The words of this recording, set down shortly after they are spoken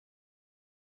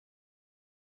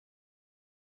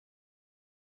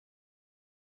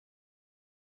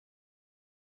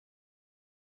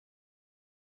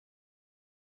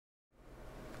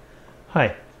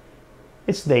Hi,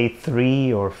 it's day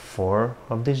 3 or 4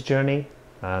 of this journey.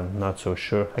 I'm not so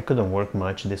sure. I couldn't work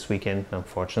much this weekend,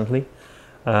 unfortunately.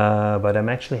 But I'm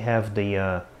actually have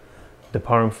the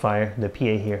power amplifier, the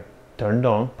PA here, turned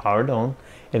on, powered on.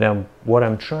 And what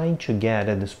I'm trying to get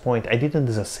at this point, I didn't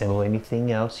disassemble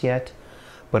anything else yet,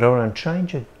 but what I'm trying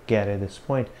to get at this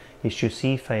point is to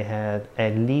see if I had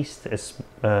at least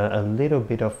a little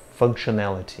bit of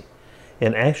functionality.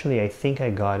 And actually, I think I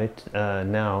got it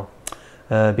now.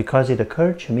 Because it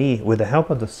occurred to me, with the help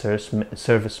of the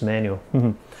service manual,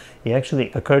 it actually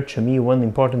occurred to me one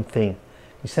important thing.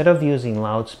 Instead of using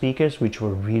loudspeakers, which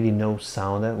were really no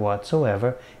sound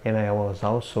whatsoever, and I was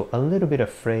also a little bit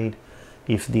afraid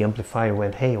if the amplifier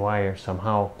went haywire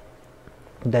somehow,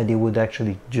 that it would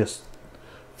actually just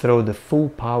throw the full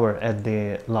power at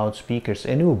the loudspeakers,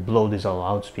 and it will blow these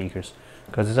loudspeakers,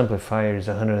 because this amplifier is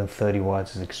 130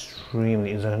 watts, is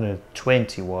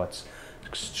 120 watts.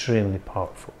 Extremely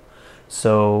powerful.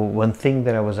 So one thing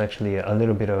that I was actually a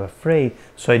little bit afraid,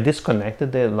 so I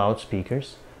disconnected the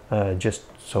loudspeakers just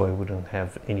so I wouldn't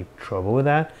have any trouble with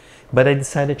that, but I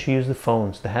decided to use the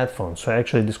phones, the headphones. So I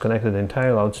actually disconnected the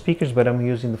entire loudspeakers, but I'm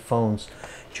using the phones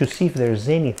to see if there's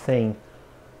anything,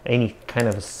 any kind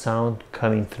of sound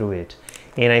coming through it.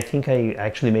 And I think I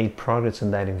actually made progress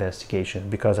in that investigation,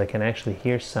 because I can actually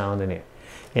hear sound in it.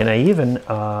 And I even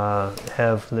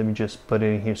have, let me just put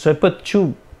it in here. So I put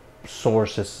 2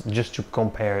 sources just to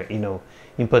compare,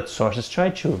 input sources. Try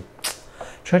to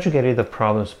get rid of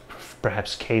problems,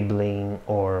 perhaps cabling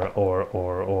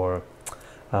or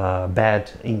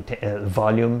bad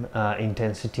volume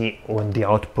intensity on the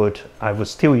output. I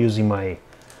was still using my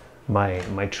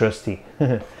trusty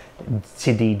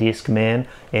CD disc man,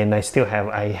 and I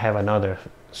have another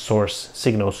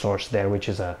signal source there, which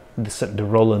is the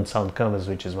Roland sound canvas,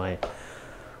 which is one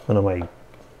of my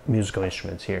musical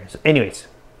instruments here. So anyways,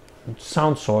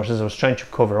 sound sources, I was trying to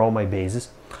cover all my bases.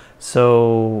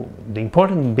 So the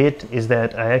important bit is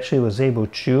that I actually was able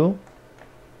to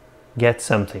get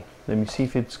something. Let me see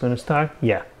if it's going to start.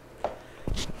 Yeah,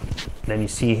 let me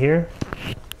see here.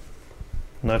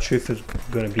 Not sure if it's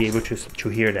going to be able to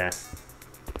hear that.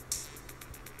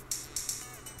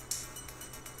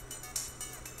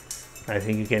 I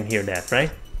think you can hear that,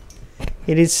 right?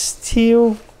 It is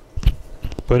still,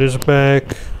 put it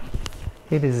back.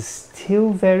 It is still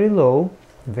very low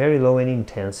in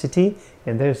intensity,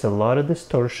 and there's a lot of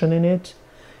distortion in it.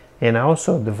 And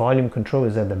also the volume control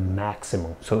is at the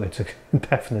maximum, so it's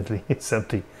definitely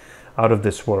something out of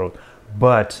this world.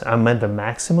 But I'm at the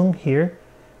maximum here.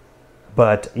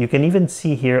 But you can even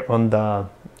see here on the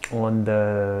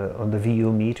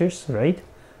VU meters, right?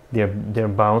 They're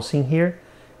bouncing here.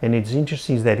 And it's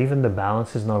interesting is that even the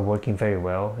balance is not working very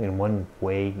well. In one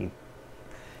way,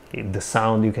 the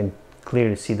sound, you can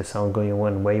clearly see the sound going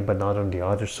one way, but not on the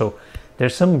other. So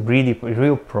there's some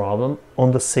real problem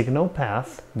on the signal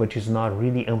path, which is not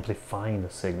really amplifying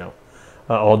the signal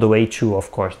all the way to,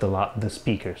 of course, the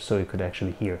speaker, so you could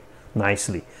actually hear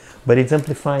nicely. But it's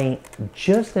amplifying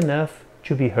just enough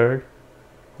to be heard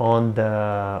on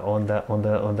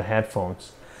the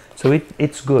headphones. So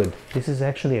it's good. This is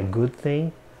actually a good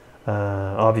thing.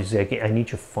 Obviously, I need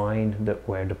to find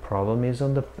where the problem is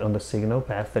on the signal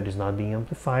path that is not being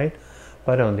amplified.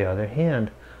 But on the other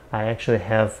hand, I actually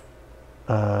have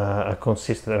a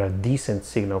decent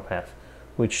signal path,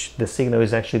 which the signal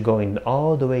is actually going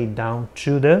all the way down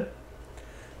to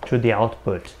the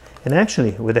output. And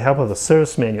actually, with the help of the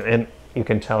service manual, and you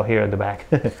can tell here at the back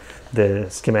the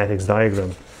schematics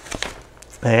diagram,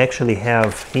 I actually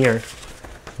have here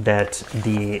that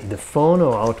the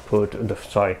phono output,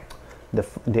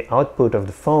 the output of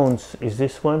the phones is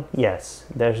this one. Yes,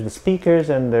 there's the speakers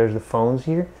and there's the phones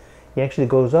here. It actually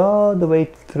goes all the way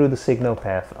through the signal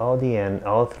path, all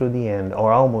through the end,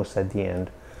 or almost at the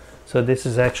end. So this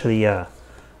is actually a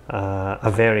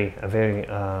very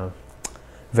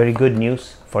good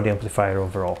news for the amplifier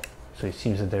overall. So it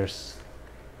seems that there's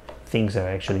things that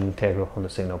are actually integral on the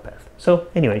signal path. So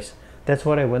anyways, that's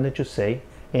what I wanted to say.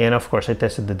 And of course, I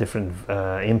tested the different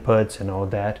inputs and all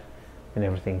that, and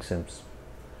everything seems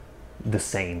the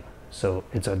same. So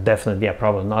it's definitely a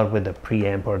problem, not with the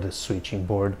preamp or the switching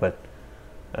board, but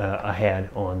ahead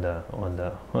on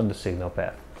the signal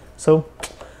path. So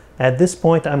at this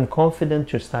point, I'm confident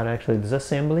to start actually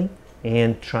disassembling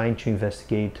and trying to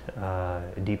investigate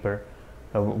deeper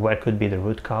what could be the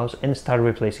root cause, and start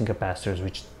replacing capacitors,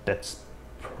 which that's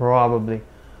probably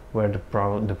where the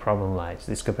problem lies.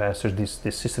 These capacitors,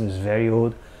 this system is very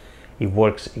old. It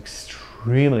works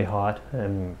extremely hot,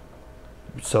 and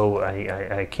so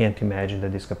I can't imagine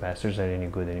that these capacitors are any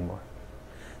good anymore.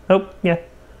 Oh yeah,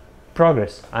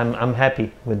 progress. I'm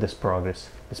happy with this progress,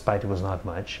 despite it was not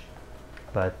much.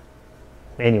 But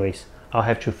anyways, I'll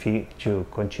have to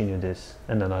continue this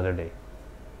in another day.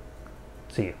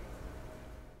 See you.